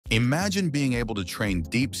Imagine being able to train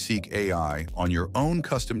DeepSeek AI on your own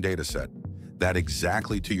custom dataset, that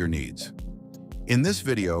exactly to your needs. In this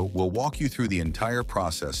video, we'll walk you through the entire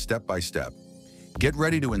process step by step. Get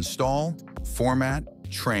ready to install, format,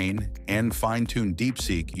 train, and fine-tune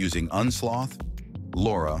DeepSeek using Unsloth,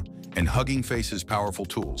 LoRA, and Hugging Face's powerful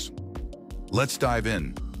tools. Let's dive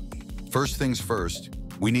in. First things first,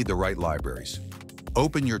 we need the right libraries.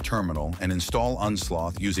 Open your terminal and install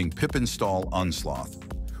Unsloth using pip install Unsloth.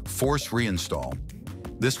 Force reinstall.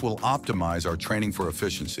 This will optimize our training for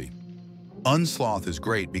efficiency. Unsloth is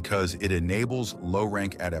great because it enables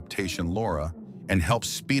low-rank adaptation LoRA and helps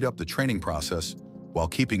speed up the training process while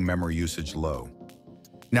keeping memory usage low.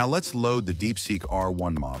 Now let's load the DeepSeek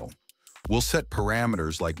R1 model. We'll set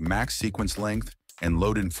parameters like max sequence length and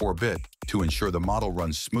load in 4-bit to ensure the model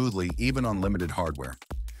runs smoothly even on limited hardware.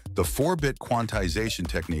 The 4-bit quantization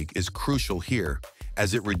technique is crucial here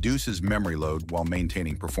as it reduces memory load while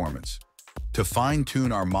maintaining performance. To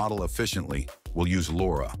fine-tune our model efficiently, we'll use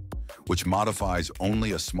LoRA, which modifies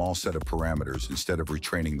only a small set of parameters instead of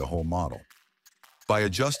retraining the whole model. By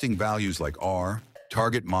adjusting values like R,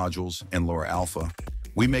 target modules, and LoRA alpha,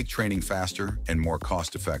 we make training faster and more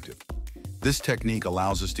cost-effective. This technique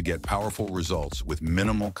allows us to get powerful results with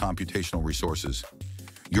minimal computational resources.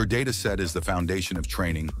 Your dataset is the foundation of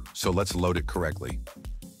training, so let's load it correctly.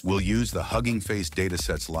 We'll use the Hugging Face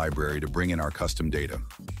datasets library to bring in our custom data.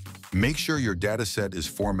 Make sure your dataset is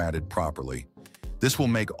formatted properly. This will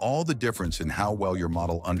make all the difference in how well your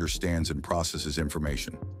model understands and processes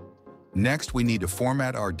information. Next, we need to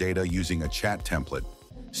format our data using a chat template,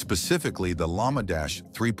 specifically the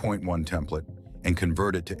Llama-3.1 template, and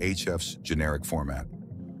convert it to HF's generic format.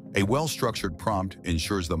 A well-structured prompt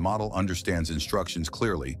ensures the model understands instructions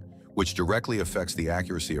clearly, which directly affects the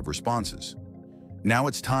accuracy of responses. Now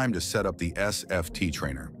it's time to set up the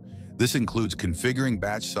SFTTrainer. This includes configuring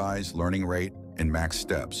batch size, learning rate, and max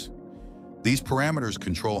steps. These parameters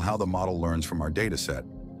control how the model learns from our dataset.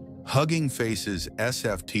 Hugging Face's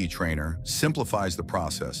SFTTrainer simplifies the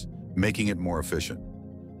process, making it more efficient.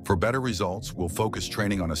 For better results, we'll focus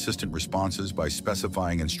training on assistant responses by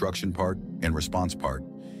specifying instruction part and response part.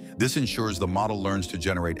 This ensures the model learns to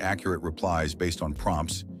generate accurate replies based on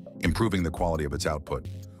prompts, improving the quality of its output.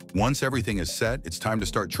 Once everything is set, it's time to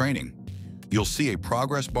start training. You'll see a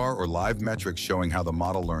progress bar or live metrics showing how the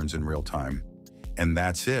model learns in real time. And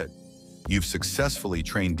that's it. You've successfully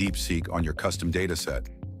trained DeepSeek on your custom dataset.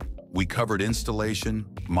 We covered installation,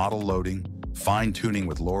 model loading, fine-tuning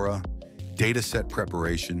with LoRA, dataset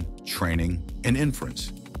preparation, training, and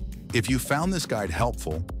inference. If you found this guide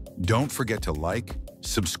helpful, don't forget to like,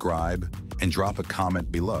 subscribe, and drop a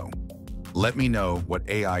comment below. Let me know what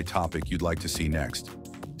AI topic you'd like to see next.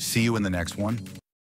 See you in the next one.